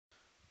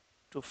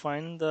To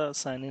find the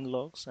sign-in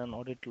logs and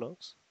audit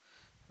logs,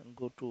 and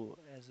go to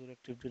Azure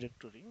Active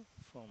Directory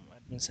from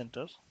Admin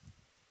Center.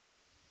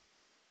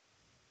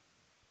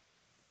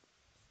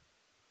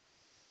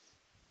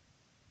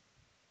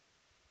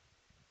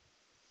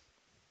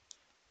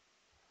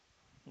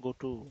 Go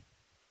to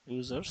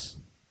users.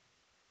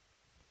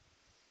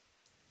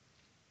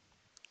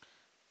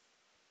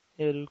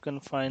 Here you can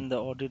find the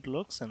audit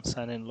logs and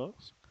sign-in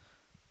logs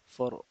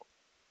for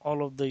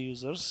all of the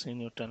users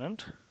in your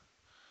tenant.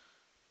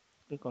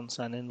 Click on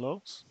sign-in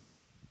logs.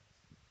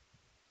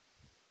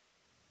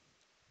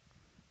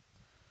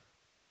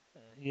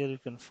 Here you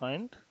can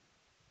find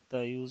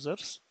the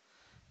users,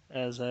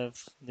 as I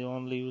have the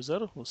only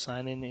user who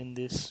sign in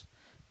this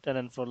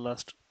tenant for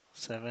last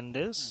 7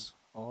 days,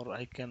 or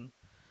I can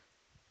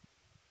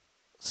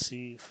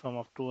see from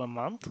up to a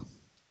month.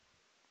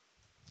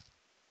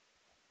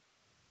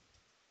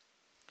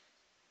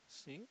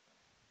 See,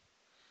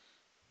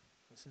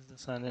 this is the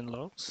sign-in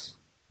logs.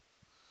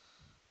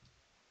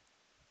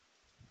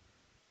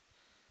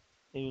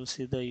 You will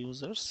see the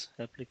users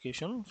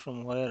application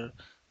from where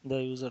the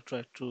user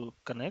tried to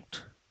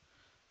connect,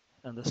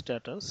 and the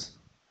status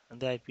and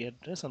the IP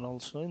address, and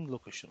also in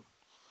location.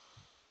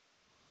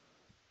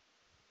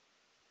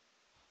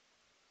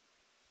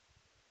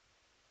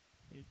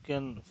 You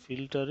can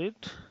filter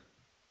it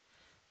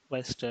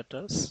by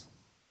status.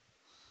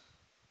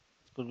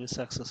 It could be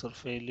success or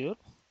failure.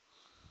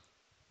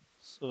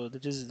 So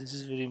this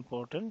is very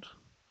important.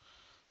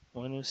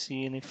 When you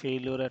see any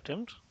failure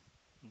attempt,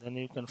 then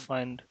you can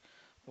find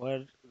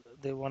where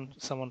they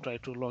want someone try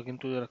to log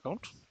into your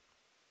account,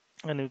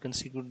 and you can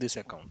secure this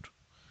account.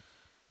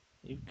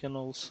 You can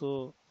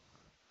also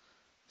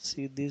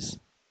see this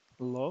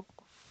log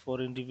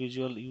for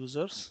individual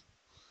users.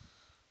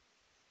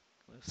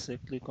 Let's say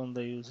click on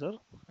the user,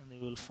 and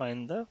you will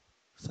find the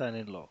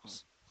sign-in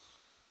logs.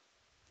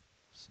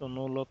 So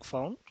no log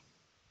found.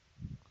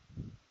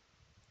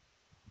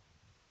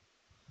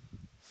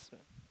 So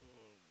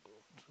go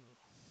to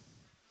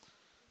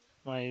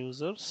my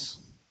users.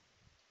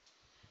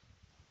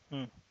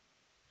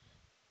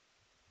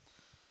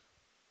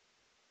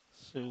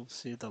 So you'll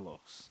see the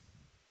logs.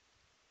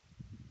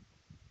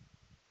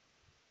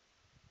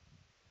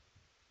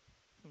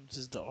 This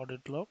is the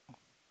audit log.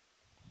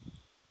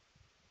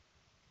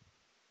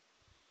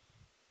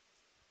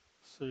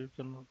 So you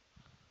can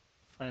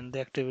find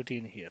the activity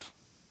in here.